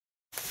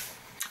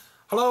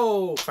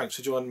Hello, thanks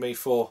for joining me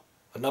for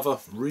another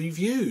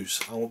reviews.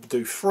 I will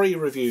do 3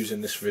 reviews in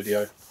this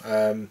video,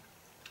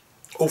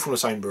 all from the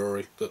same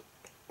brewery that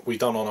we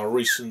done on our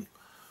recent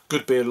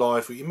Good Beer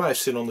Live, that you may have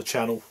seen on the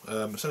channel.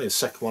 It's only the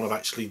second one I've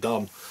actually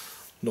done.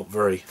 Not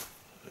very.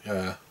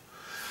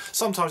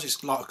 Sometimes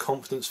it's like a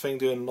confidence thing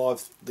doing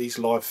these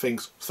live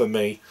things for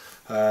me,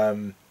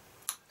 and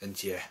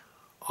yeah,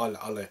 I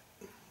let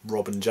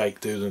Rob and Jake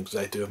do them because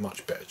they do a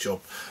much better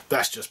job.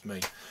 That's just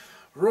me.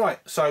 Right,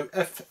 so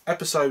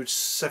episode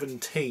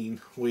 17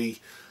 we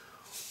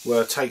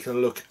were taking a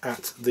look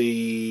at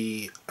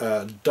the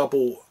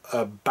double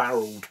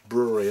barreled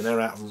brewery, and they're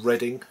out of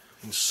Reading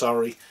in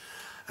Surrey,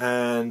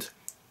 and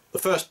the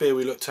first beer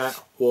we looked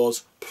at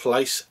was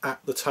Place at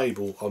the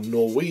Table, a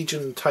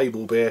Norwegian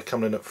table beer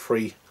coming in at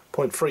 3.3%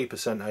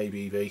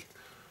 ABV.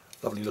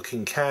 Lovely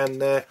looking can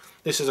there.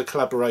 This is a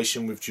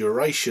collaboration with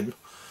Duration,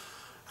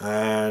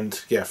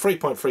 and yeah,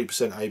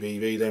 3.3%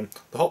 ABV. Then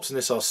the hops in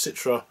this are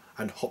Citra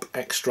and hop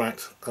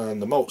extract,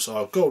 and the malts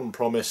are Golden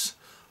Promise,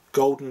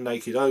 Golden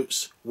Naked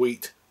Oats,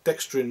 wheat,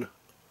 dextrin,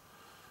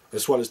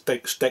 as well as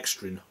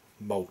dextrin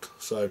malt.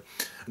 So,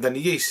 and then the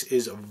yeast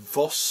is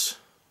Voss.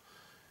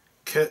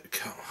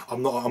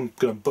 I'm going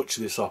to butcher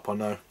this up, I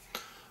know.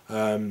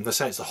 They're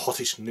saying it's the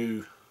hottest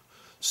new,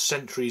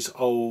 centuries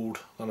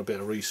old. Done a bit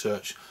of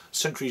research.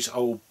 Centuries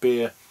old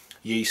beer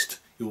yeast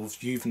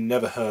you've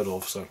never heard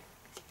of. So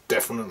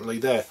definitely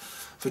there.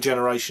 For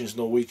generations,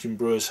 Norwegian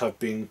brewers have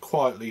been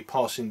quietly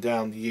passing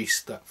down the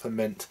yeast that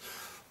ferment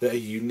their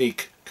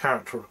unique,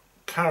 characterful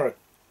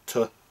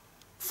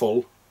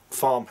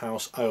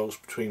farmhouse ales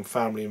between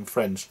family and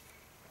friends.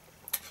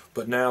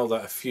 But now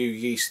that a few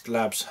yeast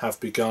labs have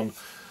begun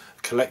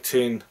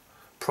collecting,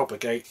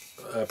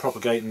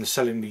 propagating and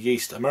selling the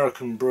yeast,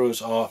 American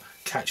brewers are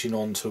catching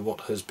on to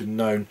what has been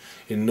known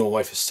in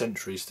Norway for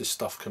centuries. This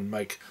stuff can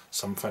make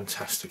some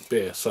fantastic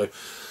beer. So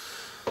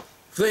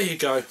there you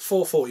go,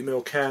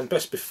 440ml can,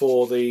 best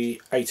before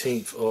the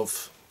 18th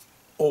of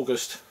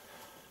August.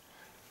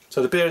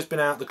 So the beer has been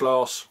out the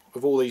glass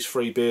with all these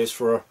 3 beers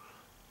for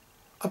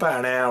about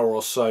an hour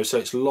or so,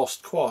 it's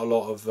lost quite a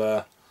lot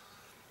of,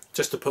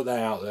 just to put that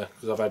out there,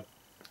 because I've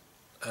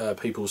had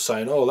people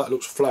saying, oh, that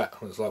looks flat,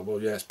 and it's like,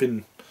 well, yeah, it's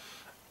been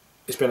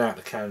out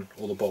the can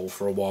or the bottle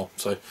for a while,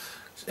 so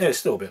yeah, it's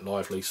still a bit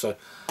lively. So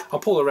I'll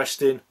pour the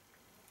rest in.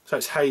 So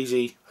it's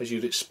hazy as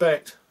you'd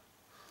expect.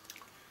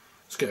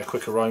 Let's get a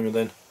quick aroma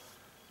then.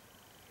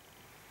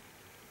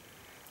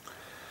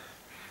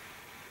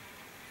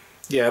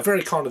 Yeah, a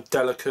very kind of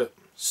delicate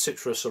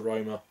citrus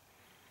aroma.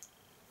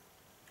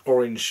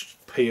 Orange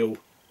peel.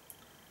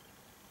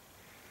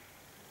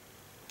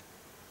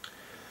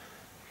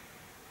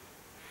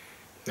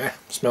 Yeah,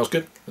 smells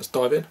good. Let's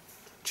dive in.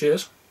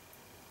 Cheers.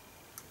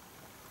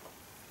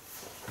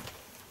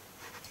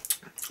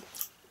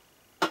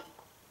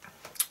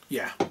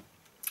 Yeah.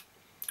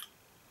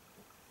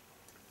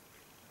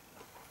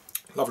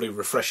 Lovely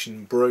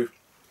refreshing brew.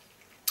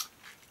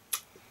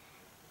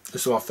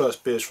 This is my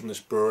first beers from this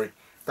brewery.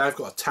 They've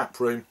got a tap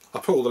room. I'll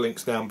put all the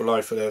links down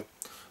below for the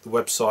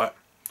website.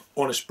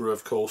 Honest Brew,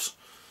 of course.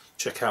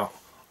 Check out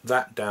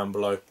that down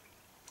below.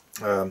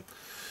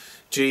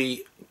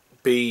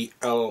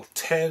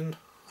 GBL10.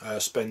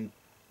 Spend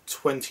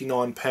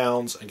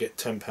 £29 and get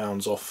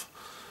 £10 off.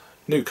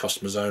 New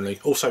customers only.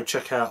 Also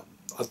check out,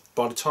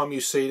 by the time you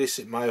see this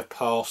it may have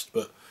passed,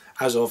 but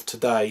as of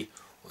today,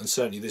 and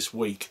certainly this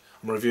week,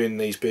 I'm reviewing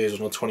these beers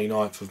on the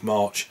 29th of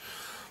March.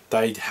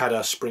 They had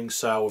a spring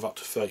sale with up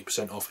to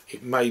 30% off.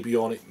 It may be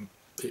on,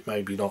 it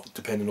may be not,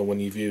 depending on when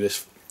you view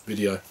this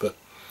video. But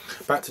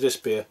back to this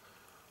beer.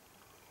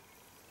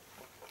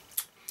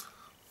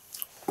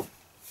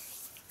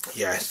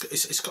 Yeah,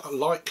 it's got a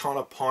light kind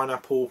of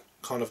pineapple,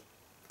 kind of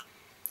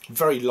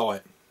very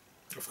light,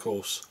 of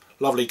course.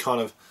 Lovely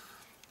kind of,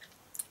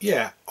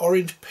 yeah,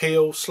 orange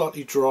peel,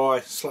 slightly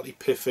dry, slightly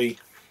piffy.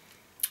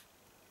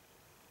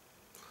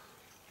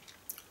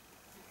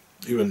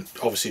 Even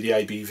obviously the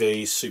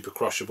ABV is super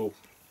crushable.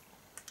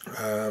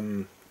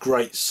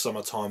 Great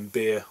summertime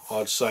beer,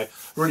 I'd say.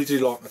 Really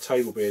do like my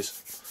table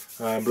beers.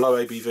 Low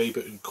ABV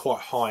but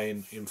quite high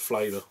in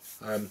flavour.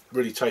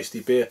 Really tasty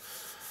beer.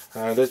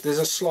 There's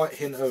a slight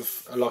hint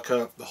of like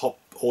a hop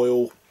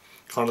oil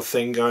kind of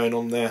thing going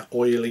on there,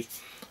 oily.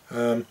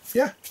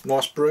 Yeah,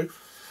 nice brew.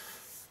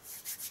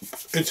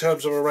 In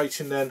terms of a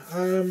rating then,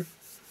 I'm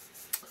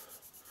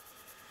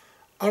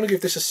going to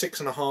give this a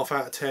 6.5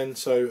 out of 10,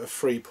 so a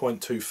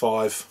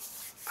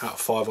 3.25 out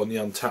of 5 on the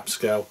Untapped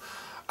scale.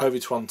 Over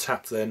to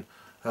Untapped then.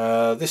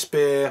 This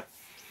beer,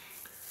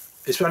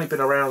 it's only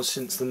been around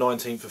since the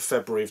 19th of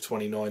February of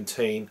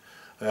 2019.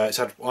 It's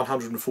had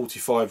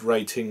 145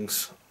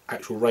 ratings,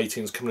 actual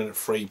ratings coming in at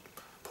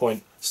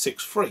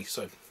 3.63,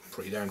 so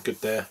pretty damn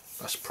good there.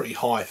 That's pretty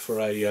high for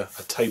a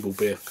table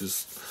beer,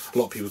 because a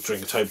lot of people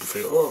drink a table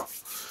beer, oh,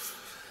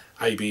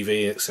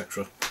 ABV,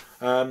 etc.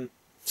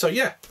 So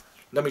yeah.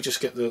 Let me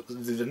just get the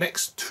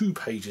next 2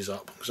 pages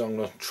up, because I'm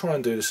going to try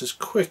and do this as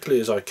quickly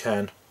as I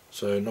can.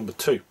 So number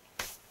 2.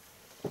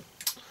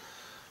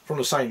 From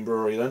the same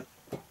brewery then.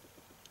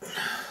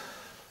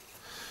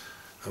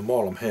 And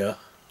while I'm here,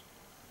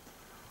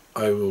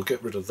 I will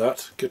get rid of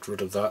that,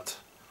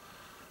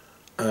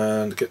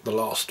 and get the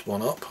last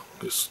one up,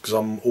 because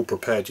I'm all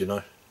prepared, you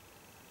know.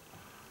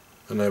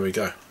 And there we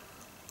go.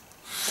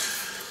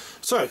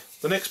 So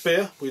the next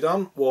beer we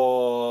done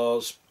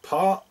was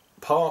Pale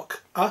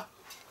Ale,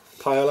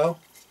 4.5%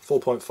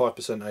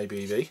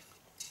 ABV.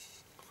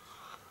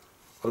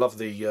 I love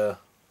the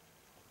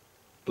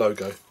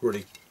logo,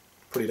 really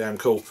pretty damn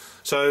cool.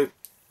 So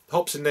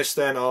hops in this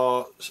then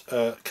are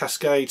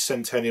Cascade,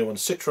 Centennial and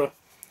Citra,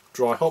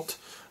 dry hopped.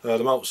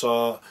 The malts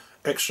are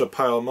extra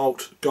pale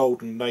malt,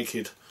 golden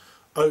naked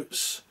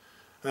oats,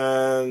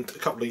 and a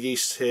couple of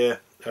yeasts here,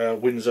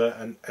 Windsor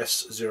and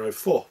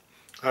S04.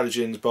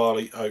 Allergens,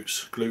 barley,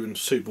 oats, gluten,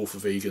 suitable for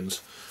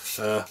vegans.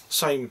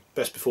 Same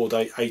best before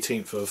date,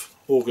 18th of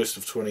August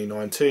of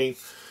 2019.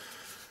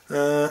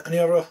 Any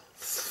other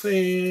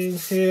thing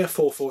here?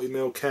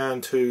 440ml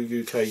can,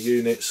 2 UK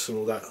units, and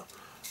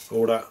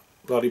all that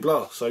bloody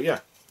blah. So yeah,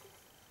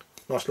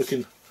 nice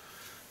looking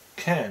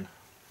can.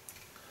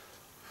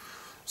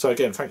 So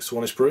again, thanks to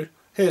Honest Brew.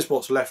 Here's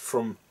what's left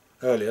from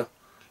earlier.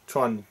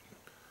 Try and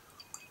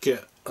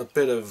get a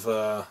bit of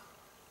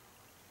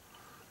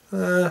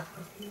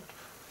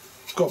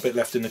got a bit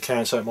left in the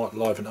can, so it might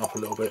liven it up a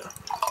little bit.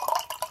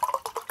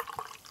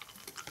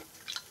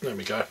 There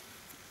we go.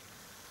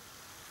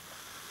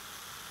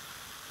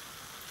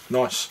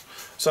 Nice.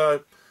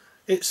 So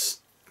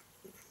it's,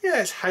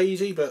 yeah, it's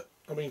hazy, but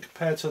I mean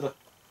compared to the,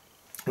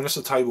 and that's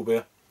a table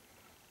beer,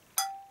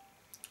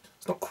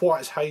 it's not quite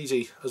as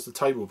hazy as the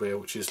table beer,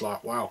 which is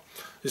like, wow,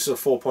 this is a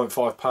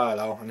 4.5 pale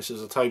ale and this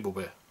is a table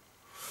beer.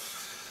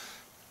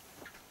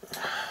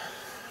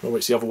 Or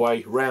it's the other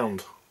way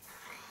round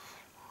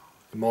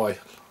in my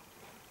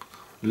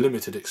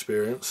limited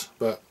experience,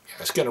 but yeah,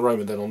 it's getting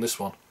aroma then on this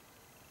one.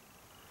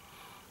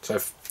 So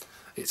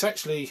it's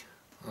actually,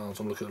 oh,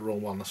 I'm looking at the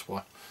wrong one, that's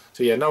why.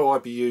 So yeah, no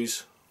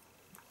IBUs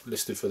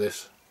listed for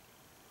this.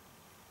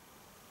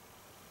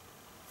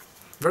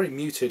 Very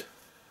muted.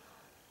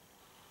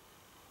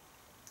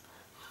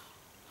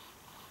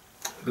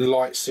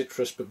 Light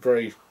citrus but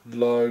very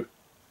low.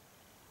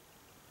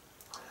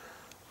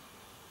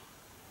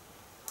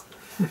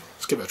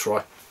 Let's give it a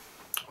try.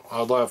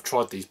 Although I've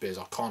tried these beers,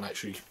 I can't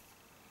actually,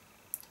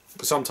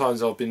 but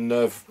sometimes I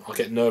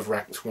get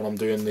nerve-wracked when I'm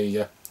doing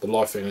the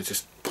live thing. It's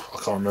just, I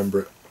can't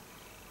remember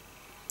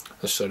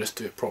it. So let's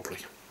do it properly.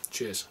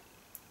 Cheers.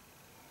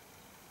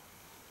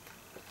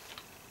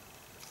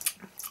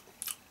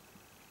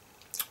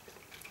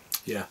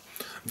 Yeah,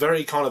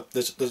 very kind of,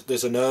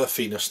 there's an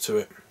earthiness to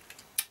it.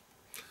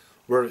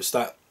 Whether it's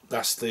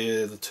that's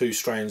the two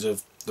strains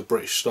of the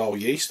British style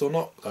yeast or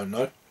not, I don't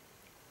know.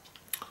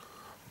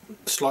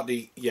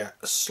 Slightly, yeah,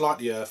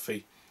 slightly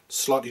earthy,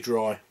 slightly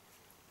dry.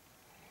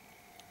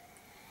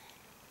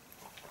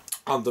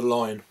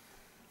 Underlying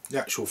the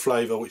actual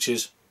flavour, which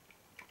is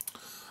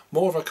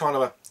more of a kind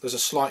of there's a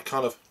slight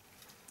kind of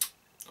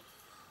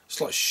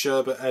slight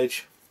sherbet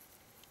edge,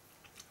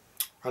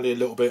 only a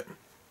little bit.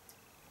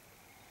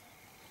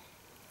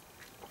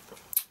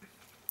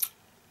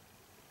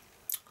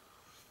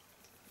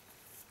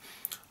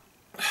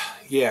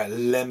 Yeah,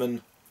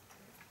 lemon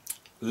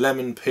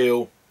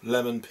peel,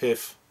 lemon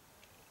pith.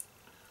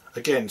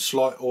 Again,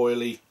 slight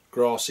oily,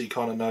 grassy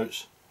kind of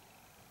notes.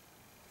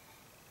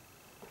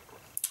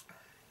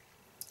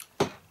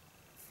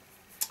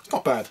 It's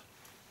not bad.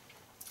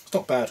 It's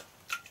not bad.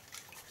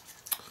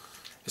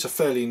 It's a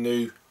fairly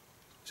new,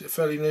 is it a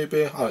fairly new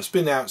beer? Oh, it's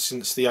been out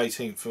since the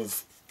 18th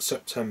of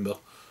September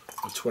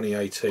of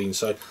 2018,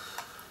 so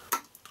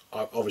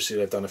obviously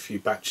they've done a few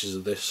batches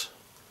of this.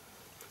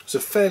 It's a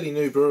fairly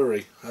new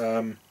brewery,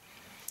 by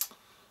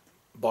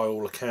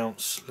all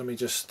accounts. Let me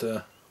just,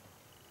 I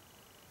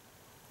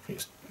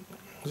think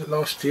was it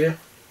last year?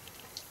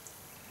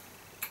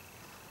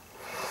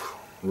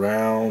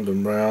 Round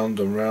and round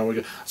and round we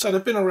go. So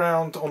they've been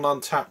around on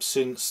Untapped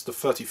since the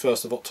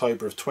 31st of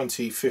October of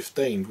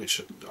 2015,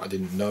 which I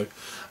didn't know.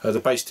 They're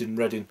based in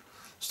Reading,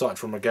 started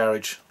from a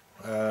garage,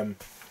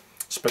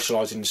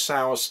 specialising in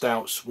sour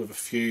stouts with a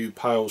few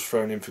pales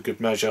thrown in for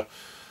good measure.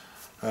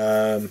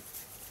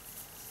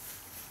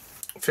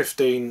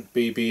 15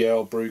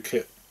 BBL brew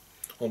kit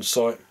on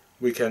site,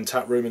 weekend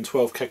tap room and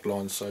 12 keg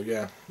lines, so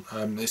yeah,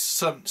 it's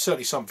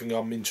certainly something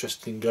I'm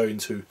interested in going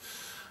to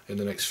in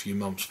the next few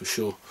months for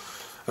sure.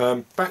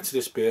 Back to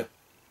this beer.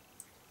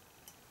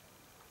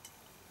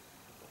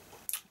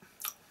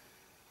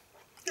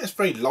 Yeah, it's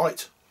very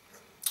light,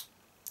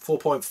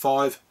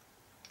 4.5.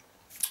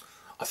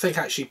 I think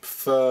I actually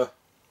prefer,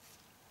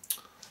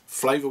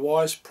 flavour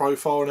wise,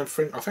 profile and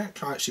everything, I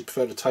think I actually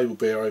prefer the table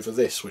beer over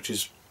this, which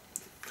is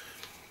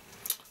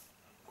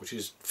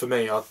for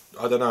me, I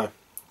don't know,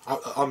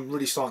 I'm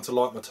really starting to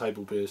like my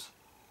table beers.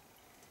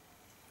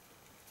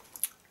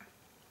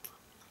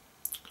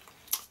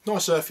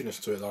 Nice earthiness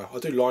to it though, I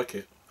do like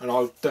it, and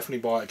I'll definitely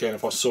buy it again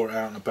if I saw it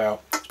out and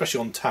about, especially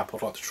on tap.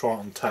 I'd like to try it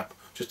on tap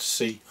just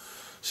to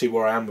see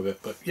where I am with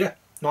it. But yeah,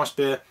 nice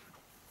beer.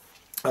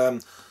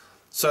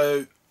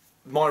 So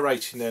my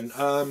rating then,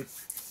 I'm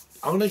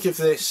going to give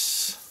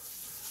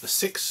this a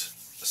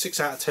 6 6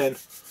 out of 10.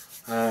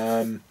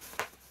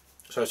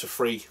 So it's a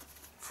free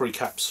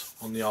caps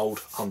on the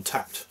old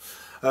Untapped.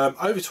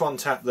 Over to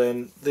Untapped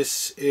then.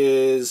 This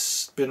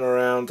is been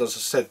around, as I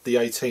said, the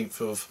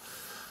 18th of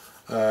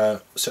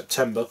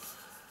September.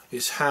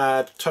 It's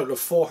had a total of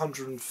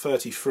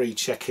 433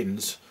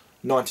 check-ins,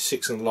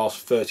 96 in the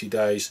last 30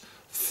 days,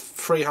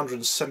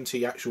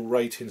 370 actual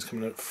ratings,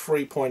 coming in at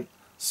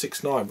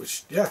 3.69,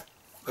 which, yeah,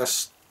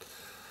 that's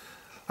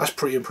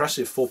pretty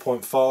impressive.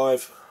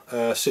 4.5,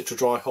 Citra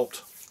dry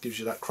hopped, gives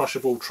you that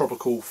crushable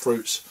tropical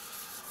fruits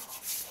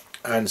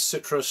and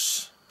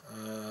citrus.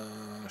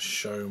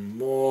 Show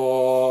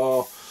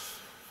more.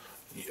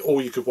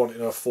 All you could want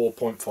in a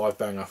 4.5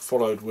 banger,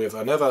 followed with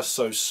an ever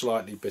so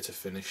slightly bitter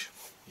finish.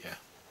 Yeah,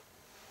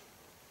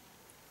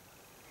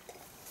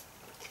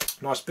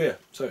 nice beer.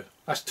 So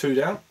that's 2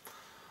 down,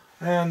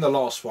 and the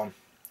last one,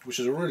 which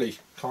is a really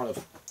kind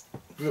of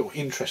real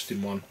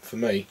interesting one for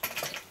me.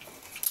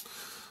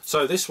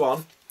 So this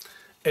one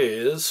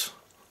is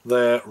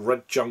their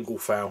Red Jungle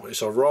Fowl.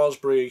 It's a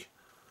raspberry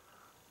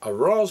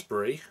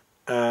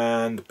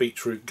and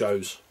beetroot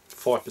goes,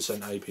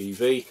 5%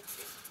 ABV.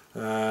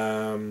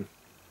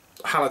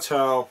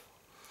 Hallertau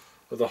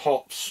are the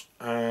hops,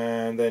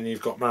 and then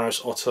you've got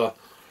Maris Otter,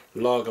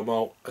 lager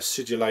malt,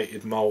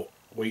 acidulated malt,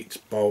 wheat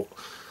malt.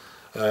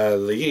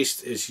 The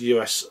yeast is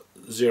US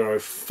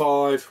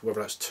 05,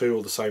 whether that's 2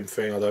 or the same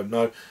thing, I don't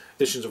know.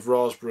 Additions of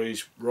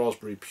raspberries,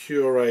 raspberry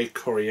puree,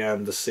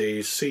 coriander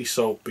seeds, sea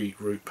salt,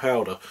 beetroot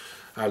powder.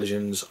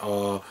 Allergens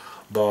are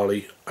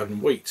barley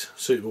and wheat,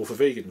 suitable for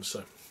vegans.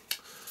 So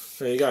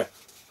there you go.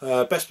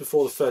 Best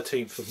before the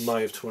 13th of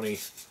May of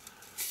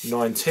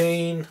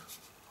 2019.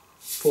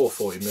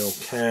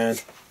 440ml can.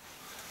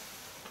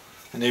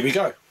 And here we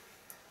go.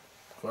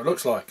 What it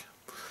looks like.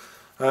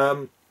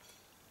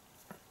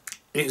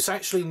 It's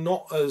actually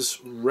not as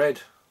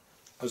red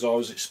as I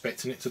was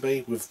expecting it to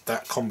be, with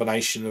that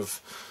combination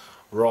of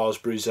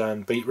raspberries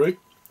and beetroot.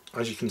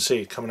 As you can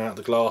see, coming out of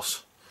the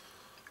glass.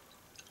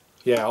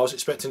 Yeah, I was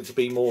expecting it to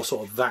be more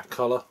sort of that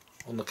colour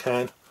on the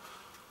can.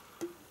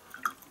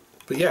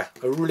 But yeah,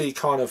 a really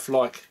kind of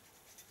like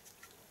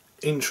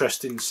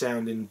interesting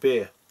sounding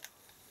beer.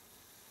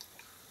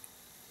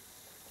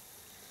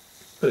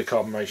 Bit of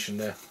carbonation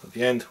there at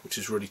the end, which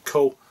is really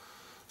cool.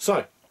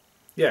 So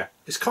yeah,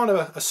 it's kind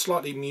of a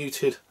slightly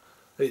muted,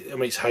 I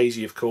mean it's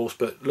hazy of course,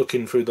 but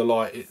looking through the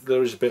light,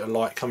 there is a bit of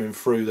light coming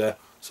through there.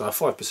 So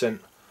 5%.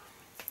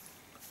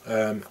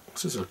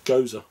 This is a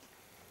goza,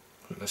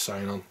 I think they're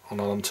saying on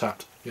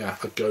Untapped. Yeah,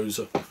 a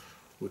goza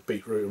with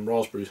beetroot and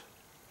raspberries.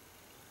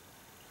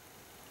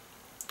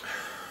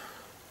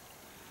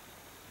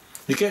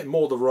 You get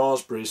more of the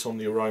raspberries on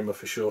the aroma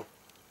for sure.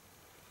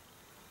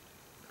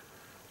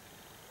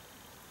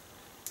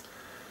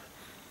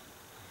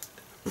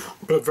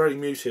 But very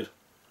muted.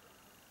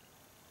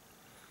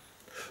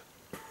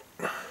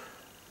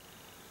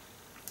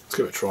 Let's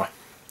give it a try.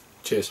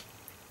 Cheers.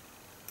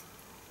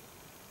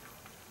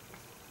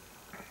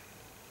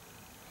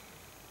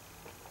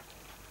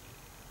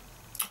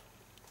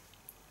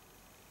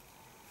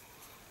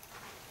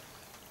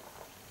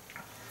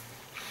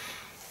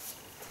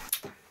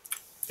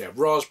 Yeah,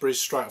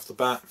 raspberries straight off the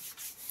bat.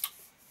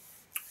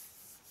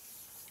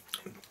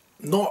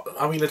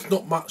 I mean, there's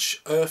not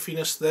much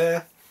earthiness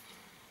there.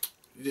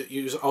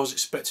 I was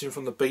expecting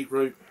from the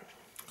beetroot,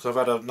 because I've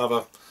had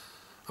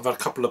a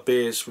couple of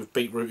beers with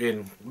beetroot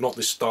in, not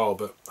this style,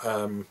 but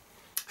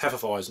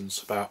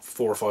Hefeweizens about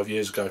 4 or 5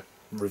 years ago,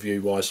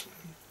 review wise.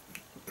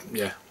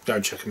 Yeah, go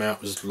and check them out.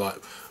 It was like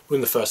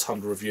within the first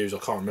 100 reviews, I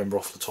can't remember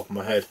off the top of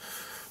my head,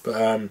 but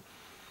and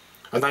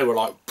they were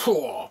like,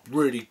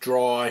 really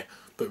dry,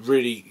 but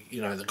really, you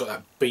know, they've got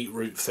that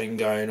beetroot thing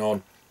going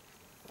on,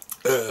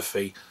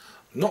 earthy.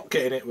 Not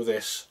getting it with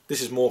this.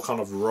 This is more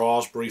kind of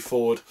raspberry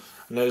forward,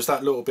 and there's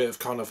that little bit of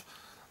kind of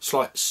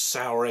slight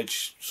sour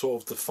edge,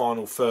 sort of the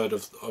final third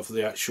of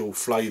the actual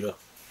flavour.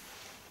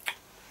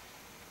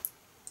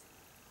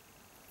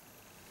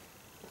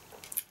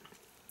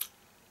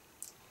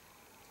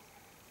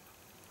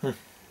 I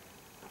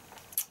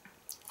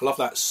love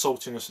that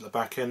saltiness at the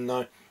back end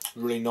though,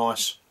 really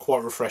nice,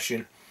 quite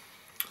refreshing.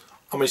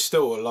 I mean, it's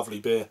still a lovely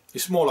beer.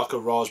 It's more like a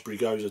raspberry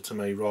goza to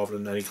me rather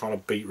than any kind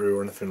of beetroot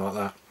or anything like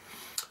that.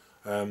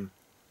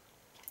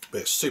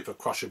 But it's super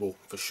crushable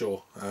for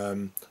sure.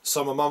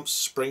 Summer months,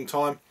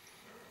 springtime,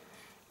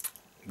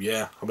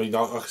 yeah, I mean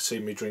I could see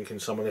me drinking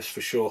some of this for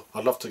sure.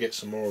 I'd love to get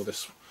some more of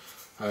this.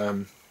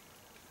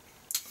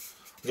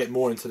 Get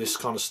more into this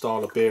kind of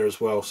style of beer as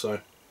well. So,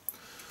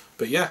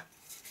 but yeah,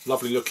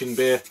 lovely looking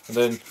beer. And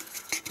then,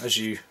 as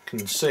you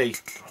can see,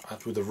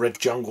 with the Red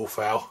Jungle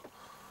Fowl,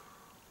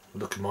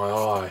 look at my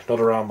eye, not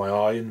around my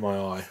eye, in my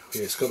eye.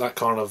 Yeah, it's got that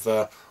kind of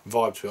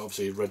vibe to it.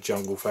 Obviously, Red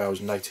Jungle Fowl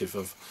is native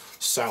of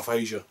South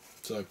Asia,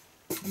 so,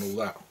 and all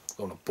that. I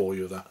don't want to bore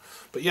you with that.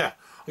 But yeah,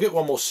 I'll get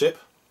one more sip.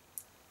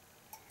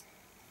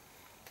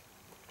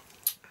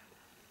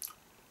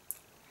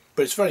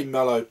 But it's very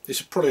mellow.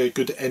 It's probably a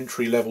good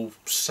entry level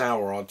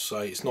sour, I'd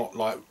say. It's not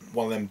like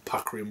one of them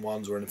puckering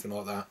ones or anything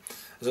like that.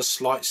 There's a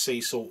slight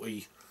sea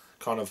salty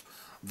kind of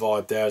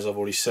vibe there, as I've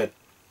already said.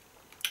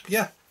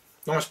 yeah,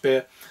 nice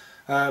beer.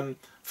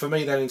 For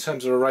me then, in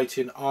terms of a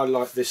rating, I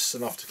like this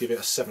enough to give it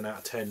a 7 out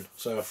of 10,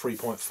 so a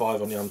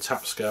 3.5 on the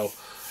Untapped scale.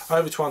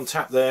 Over to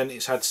Untapped then,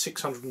 it's had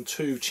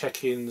 602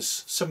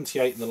 check-ins,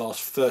 78 in the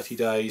last 30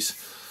 days,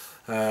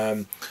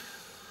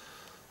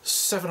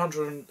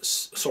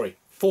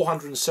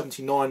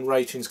 479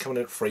 ratings, coming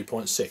in at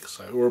 3.6,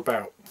 so we're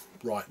about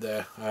right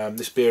there.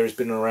 This beer has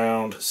been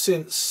around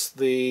since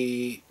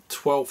the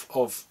 12th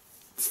of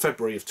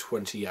February of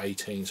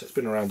 2018, so it's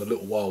been around a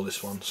little while,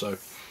 this one. So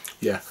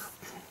yeah,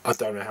 I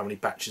don't know how many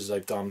batches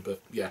they've done,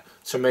 but yeah,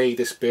 to me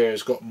this beer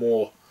has got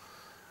more.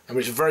 I mean,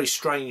 it's very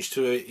strange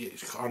to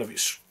kind of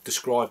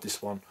describe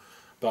this one,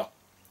 but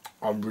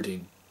I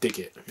really dig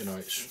it. You know,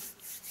 it's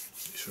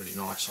really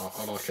nice.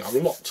 I like it a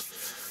lot.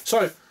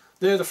 So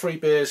they're the 3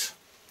 beers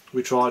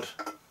we tried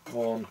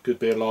on Good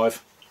Beer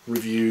Live,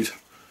 reviewed,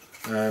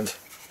 and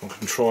I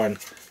can try and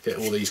get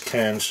all these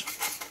cans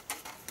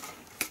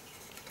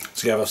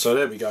together. So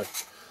there we go.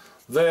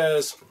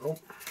 There's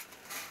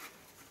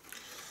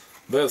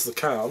the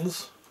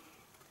cans.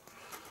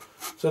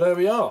 So there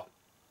we are.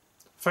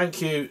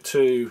 Thank you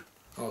to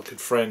our good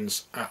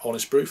friends at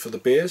Honest Brew for the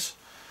beers.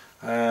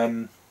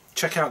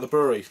 Check out the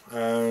brewery.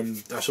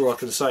 That's all I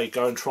can say.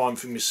 Go and try them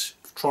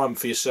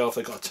for yourself.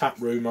 They've got a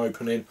tap room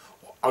opening,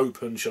 or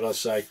open should I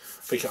say. I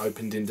think it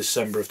opened in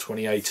December of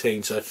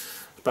 2018, so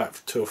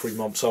about 2 or 3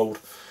 months old.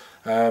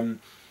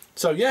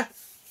 So yeah,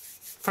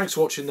 thanks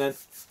for watching then.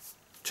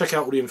 Check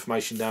out all the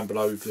information down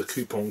below, the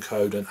coupon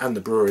code and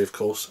the brewery of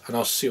course, and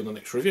I'll see you on the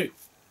next review.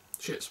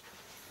 Cheers.